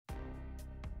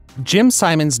Jim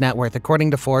Simons' net worth,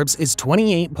 according to Forbes, is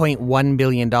 $28.1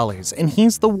 billion, and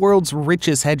he's the world's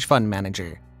richest hedge fund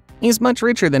manager. He's much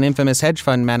richer than infamous hedge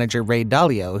fund manager Ray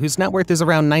Dalio, whose net worth is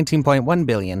around $19.1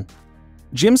 billion.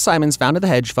 Jim Simons founded the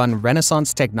hedge fund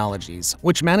Renaissance Technologies,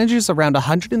 which manages around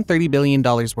 $130 billion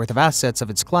worth of assets of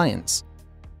its clients.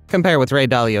 Compare with Ray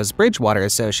Dalio's Bridgewater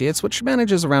Associates, which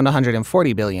manages around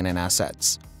 $140 billion in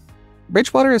assets.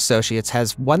 Bridgewater Associates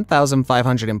has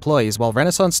 1,500 employees, while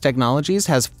Renaissance Technologies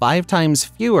has 5 times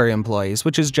fewer employees,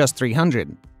 which is just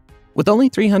 300. With only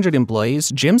 300 employees,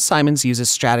 Jim Simons uses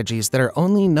strategies that are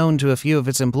only known to a few of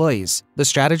its employees, the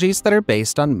strategies that are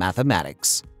based on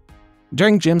mathematics.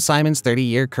 During Jim Simons'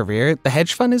 30-year career, the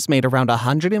hedge fund has made around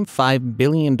 $105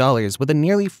 billion with a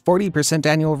nearly 40%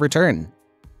 annual return.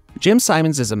 Jim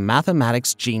Simons is a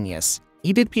mathematics genius.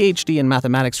 He did PhD in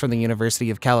mathematics from the University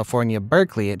of California,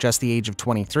 Berkeley at just the age of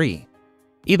 23.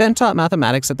 He then taught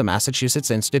mathematics at the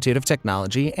Massachusetts Institute of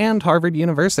Technology and Harvard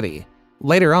University.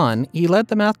 Later on, he led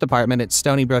the math department at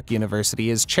Stony Brook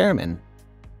University as chairman.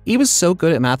 He was so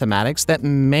good at mathematics that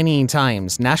many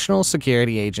times National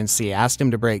Security Agency asked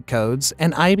him to break codes,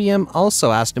 and IBM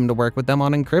also asked him to work with them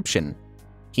on encryption.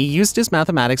 He used his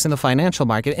mathematics in the financial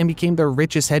market and became the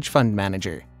richest hedge fund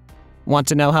manager. Want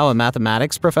to know how a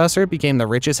mathematics professor became the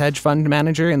richest hedge fund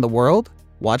manager in the world?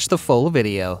 Watch the full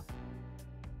video.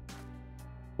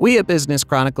 We at Business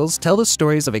Chronicles tell the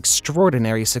stories of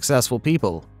extraordinary successful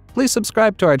people. Please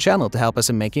subscribe to our channel to help us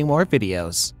in making more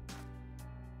videos.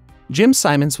 Jim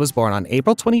Simons was born on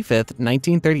April 25,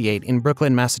 1938 in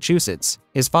Brooklyn, Massachusetts.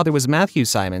 His father was Matthew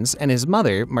Simons and his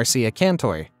mother, Marcia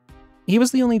Cantor. He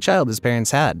was the only child his parents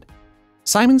had.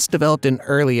 Simons developed an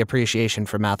early appreciation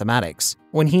for mathematics.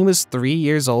 When he was 3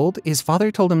 years old, his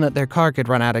father told him that their car could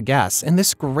run out of gas, and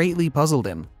this greatly puzzled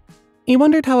him. He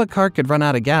wondered how a car could run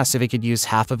out of gas if it could use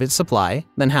half of its supply,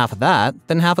 then half of that,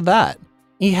 then half of that.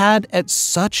 He had, at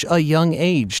such a young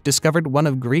age, discovered one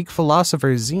of Greek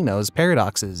philosopher Zeno's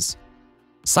paradoxes.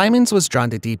 Simons was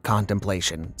drawn to deep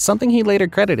contemplation, something he later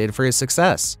credited for his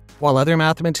success. While other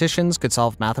mathematicians could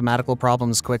solve mathematical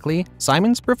problems quickly,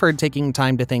 Simons preferred taking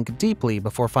time to think deeply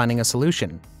before finding a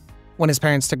solution. When his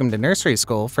parents took him to nursery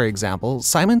school, for example,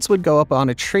 Simons would go up on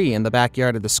a tree in the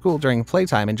backyard of the school during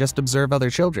playtime and just observe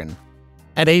other children.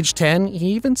 At age 10,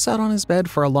 he even sat on his bed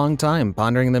for a long time,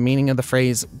 pondering the meaning of the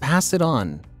phrase, "pass it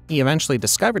on." He eventually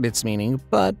discovered its meaning,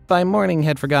 but by morning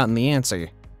had forgotten the answer.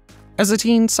 As a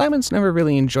teen, Simons never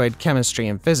really enjoyed chemistry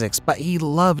and physics, but he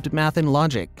loved math and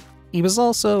logic. He was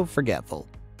also forgetful.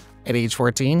 At age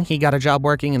 14, he got a job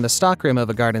working in the stockroom of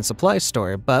a garden supply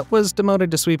store, but was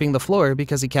demoted to sweeping the floor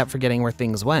because he kept forgetting where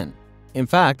things went. In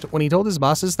fact, when he told his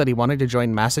bosses that he wanted to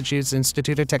join Massachusetts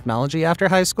Institute of Technology after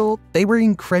high school, they were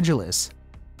incredulous.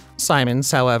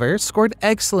 Simons, however, scored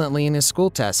excellently in his school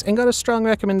tests and got a strong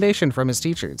recommendation from his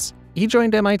teachers. He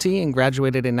joined MIT and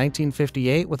graduated in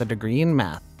 1958 with a degree in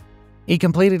math. He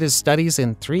completed his studies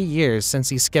in 3 years since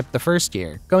he skipped the first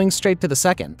year, going straight to the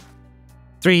second.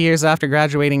 3 years after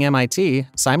graduating MIT,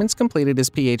 Simons completed his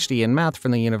PhD in math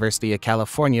from the University of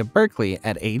California, Berkeley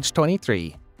at age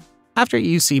 23. After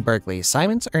UC Berkeley,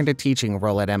 Simons earned a teaching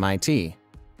role at MIT.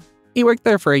 He worked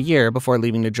there for a year before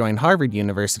leaving to join Harvard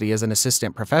University as an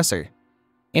assistant professor.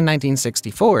 In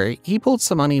 1964, he pulled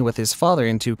some money with his father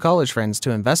and 2 college friends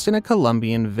to invest in a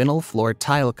Colombian vinyl floor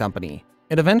tile company.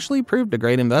 It eventually proved a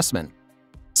great investment.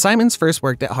 Simons first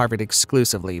worked at Harvard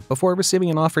exclusively before receiving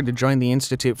an offer to join the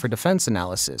Institute for Defense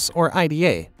Analysis, or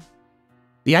IDA.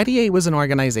 The IDA was an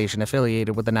organization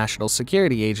affiliated with the National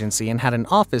Security Agency and had an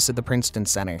office at the Princeton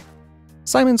Center.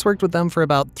 Simons worked with them for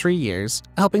about 3 years,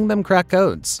 helping them crack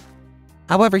codes.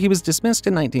 However, he was dismissed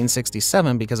in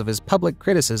 1967 because of his public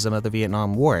criticism of the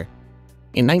Vietnam War.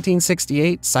 In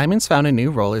 1968, Simons found a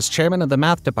new role as chairman of the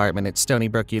math department at Stony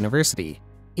Brook University.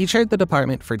 He chaired the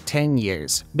department for 10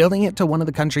 years, building it to one of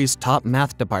the country's top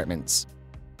math departments.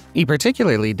 He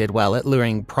particularly did well at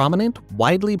luring prominent,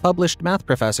 widely published math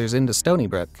professors into Stony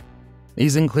Brook.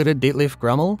 These included Detlef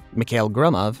Grummel, Mikhail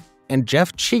Gromov, and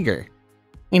Jeff Cheeger.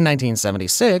 In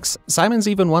 1976, Simons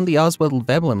even won the Oswald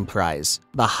Veblen Prize,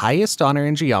 the highest honor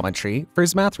in geometry, for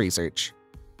his math research.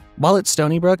 While at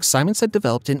Stony Brook, Simons had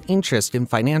developed an interest in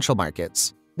financial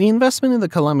markets. The investment in the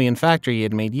Colombian factory he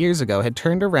had made years ago had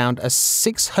turned around a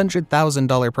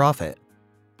 $600,000 profit.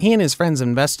 He and his friends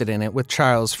invested in it with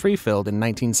Charles Freefield in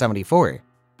 1974.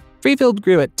 Freefield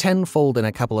grew at tenfold in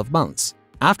a couple of months.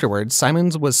 Afterwards,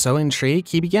 Simons was so intrigued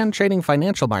he began trading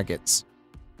financial markets.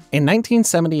 In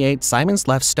 1978, Simons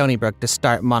left Stony Brook to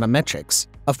start Monometrics,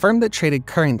 a firm that traded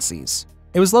currencies.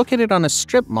 It was located on a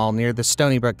strip mall near the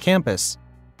Stony Brook campus.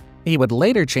 He would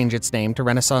later change its name to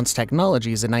Renaissance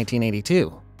Technologies in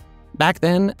 1982. Back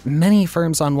then, many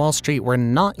firms on Wall Street were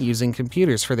not using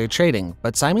computers for their trading,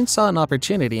 but Simons saw an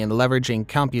opportunity in leveraging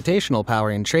computational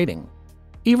power in trading.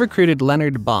 He recruited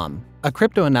Leonard Baum, a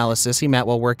crypto analyst he met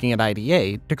while working at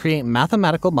IDA, to create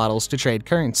mathematical models to trade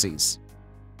currencies.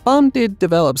 Baum did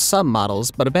develop some models,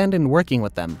 but abandoned working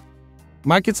with them.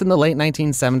 Markets in the late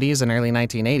 1970s and early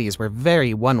 1980s were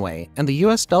very one-way, and the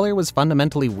US dollar was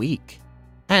fundamentally weak.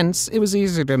 Hence, it was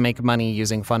easier to make money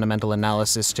using fundamental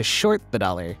analysis to short the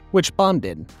dollar, which Baum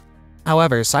did.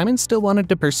 However, Simons still wanted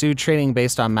to pursue trading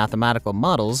based on mathematical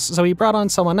models, so he brought on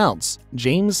someone else,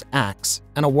 James Axe,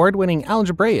 an award-winning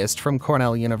algebraist from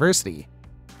Cornell University.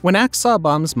 When Axe saw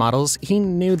Baum's models, he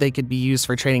knew they could be used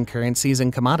for trading currencies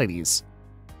and commodities.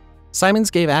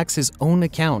 Simons gave Axe his own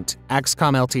account,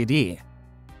 Axecom Ltd.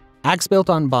 Axe built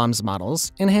on Baum's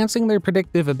models, enhancing their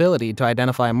predictive ability to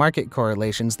identify market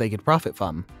correlations they could profit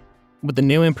from. With the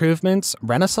new improvements,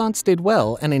 Renaissance did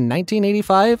well, and in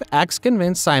 1985, Axe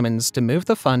convinced Simons to move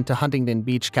the fund to Huntington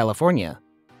Beach, California.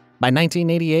 By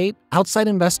 1988, outside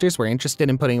investors were interested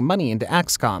in putting money into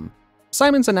Axecom.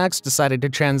 Simons and Axe decided to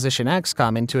transition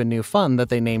Axecom into a new fund that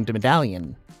they named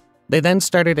Medallion. They then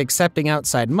started accepting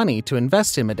outside money to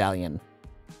invest in Medallion.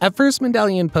 At first,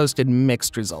 Medallion posted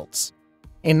mixed results.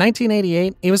 In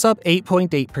 1988, it was up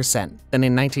 8.8%. Then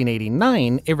in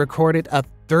 1989, it recorded a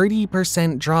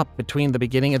 30% drop between the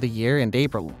beginning of the year and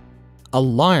April.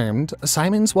 Alarmed,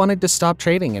 Simons wanted to stop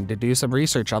trading and to do some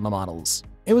research on the models.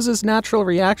 It was his natural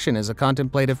reaction as a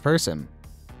contemplative person.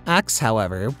 Axe,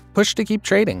 however, pushed to keep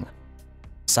trading.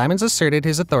 Simons asserted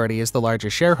his authority as the larger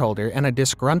shareholder, and a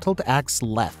disgruntled Axe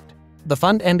left. The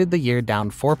fund ended the year down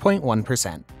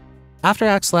 4.1%. After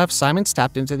Axe left, Simons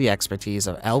tapped into the expertise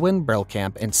of Elwyn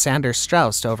Berlekamp and Sander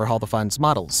Strauss to overhaul the fund's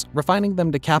models, refining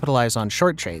them to capitalize on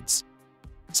short trades.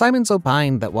 Simons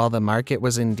opined that while the market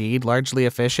was indeed largely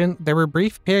efficient, there were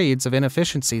brief periods of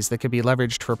inefficiencies that could be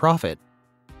leveraged for profit.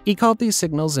 He called these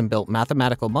signals and built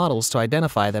mathematical models to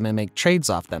identify them and make trades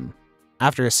off them.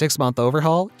 After a 6-month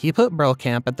overhaul, he put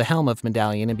Berlekamp at the helm of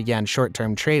Medallion and began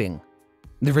short-term trading.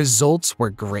 The results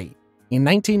were great. In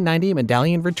 1990,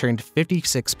 Medallion returned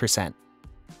 56%,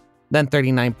 then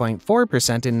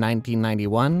 39.4% in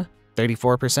 1991,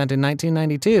 34% in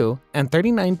 1992, and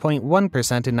 39.1% in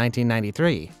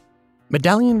 1993.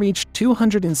 Medallion reached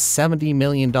 $270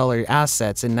 million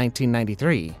assets in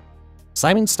 1993.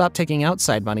 Simons stopped taking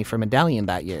outside money for Medallion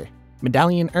that year.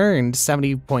 Medallion earned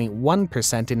 70.1% in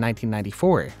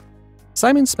 1994.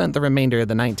 Simons spent the remainder of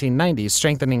the 1990s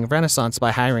strengthening Renaissance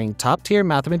by hiring top-tier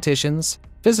mathematicians,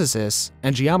 physicists,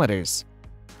 and geometers.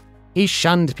 He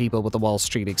shunned people with a Wall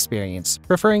Street experience,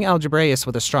 preferring algebraists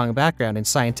with a strong background in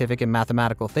scientific and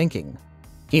mathematical thinking.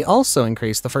 He also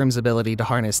increased the firm's ability to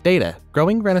harness data,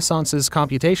 growing Renaissance's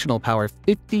computational power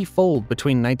 50-fold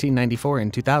between 1994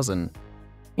 and 2000.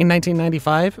 In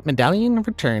 1995, Medallion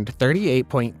returned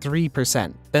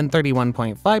 38.3%, then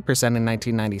 31.5% in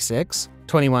 1996,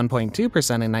 21.2%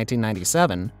 in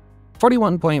 1997,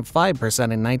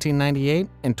 41.5% in 1998,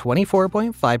 and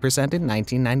 24.5% in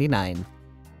 1999.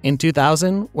 In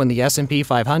 2000, when the S&P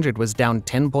 500 was down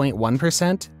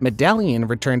 10.1%, Medallion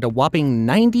returned a whopping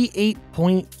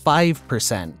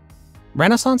 98.5%.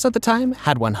 Renaissance at the time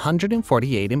had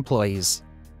 148 employees.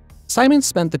 Simons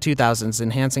spent the 2000s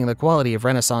enhancing the quality of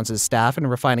Renaissance's staff and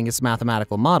refining its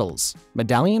mathematical models.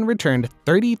 Medallion returned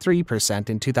 33%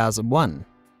 in 2001.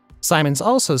 Simons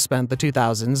also spent the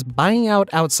 2000s buying out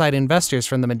outside investors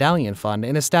from the Medallion Fund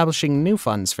and establishing new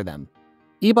funds for them.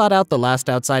 He bought out the last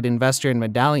outside investor in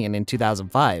Medallion in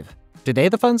 2005. Today,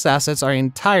 the fund's assets are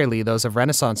entirely those of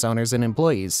Renaissance owners and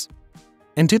employees.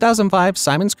 In 2005,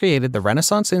 Simons created the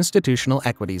Renaissance Institutional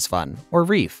Equities Fund, or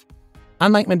REIF.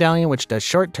 Unlike Medallion, which does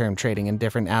short-term trading in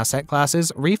different asset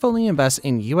classes, REIF only invests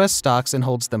in US stocks and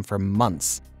holds them for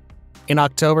months. In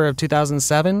October of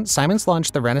 2007, Simons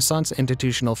launched the Renaissance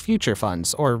Institutional Future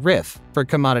Funds, or RIF, for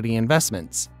commodity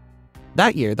investments.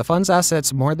 That year, the fund's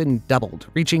assets more than doubled,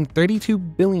 reaching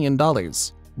 $32 billion.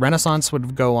 Renaissance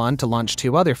would go on to launch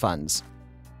 2 other funds: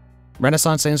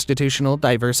 Renaissance Institutional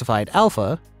Diversified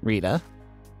Alpha, RITA,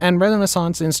 and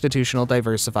Renaissance Institutional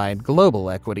Diversified Global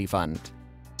Equity Fund.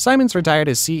 Simons retired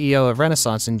as CEO of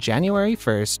Renaissance in January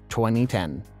 1,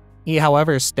 2010. He,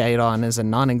 however, stayed on as a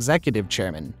non-executive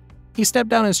chairman. He stepped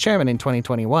down as chairman in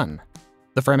 2021.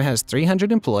 The firm has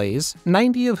 300 employees,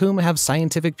 90 of whom have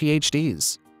scientific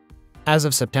PhDs. As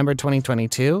of September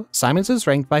 2022, Simons is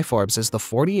ranked by Forbes as the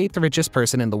 48th richest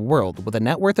person in the world with a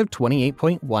net worth of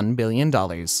 $28.1 billion.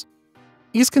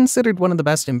 He's considered one of the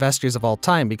best investors of all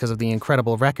time because of the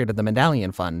incredible record of the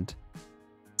Medallion Fund.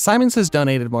 Simons has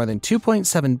donated more than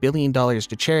 $2.7 billion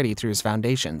to charity through his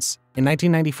foundations. In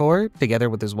 1994, together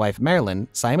with his wife Marilyn,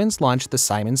 Simons launched the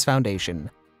Simons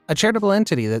Foundation, a charitable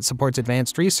entity that supports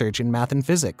advanced research in math and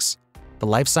physics, the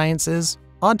life sciences,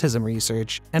 autism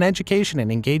research, and education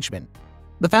and engagement.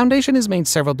 The foundation has made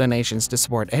several donations to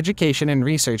support education and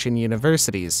research in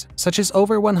universities, such as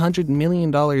over $100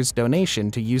 million donation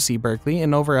to UC Berkeley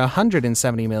and over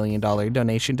 $170 million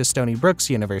donation to Stony Brook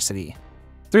University.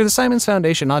 Through the Simons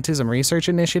Foundation Autism Research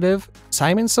Initiative,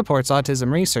 Simons supports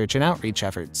autism research and outreach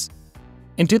efforts.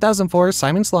 In 2004,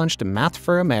 Simons launched Math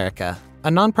for America, a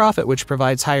nonprofit which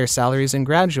provides higher salaries and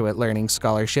graduate learning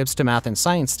scholarships to math and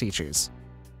science teachers.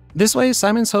 This way,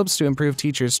 Simons hopes to improve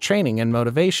teachers' training and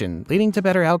motivation, leading to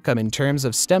better outcome in terms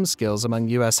of STEM skills among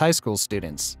U.S. high school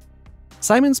students.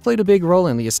 Simons played a big role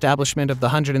in the establishment of the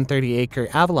 130-acre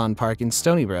Avalon Park in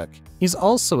Stony Brook. He's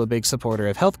also a big supporter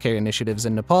of healthcare initiatives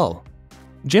in Nepal.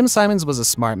 Jim Simons was a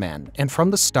smart man, and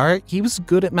from the start, he was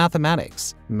good at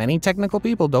mathematics. Many technical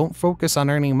people don't focus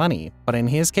on earning money, but in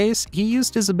his case, he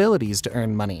used his abilities to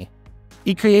earn money.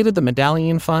 He created the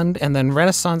Medallion Fund and then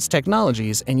Renaissance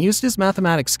Technologies and used his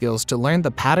mathematics skills to learn the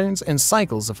patterns and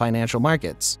cycles of financial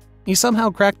markets. He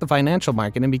somehow cracked the financial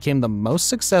market and became the most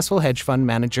successful hedge fund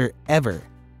manager ever.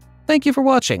 Thank you for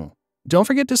watching. Don't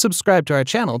forget to subscribe to our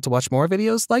channel to watch more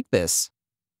videos like this.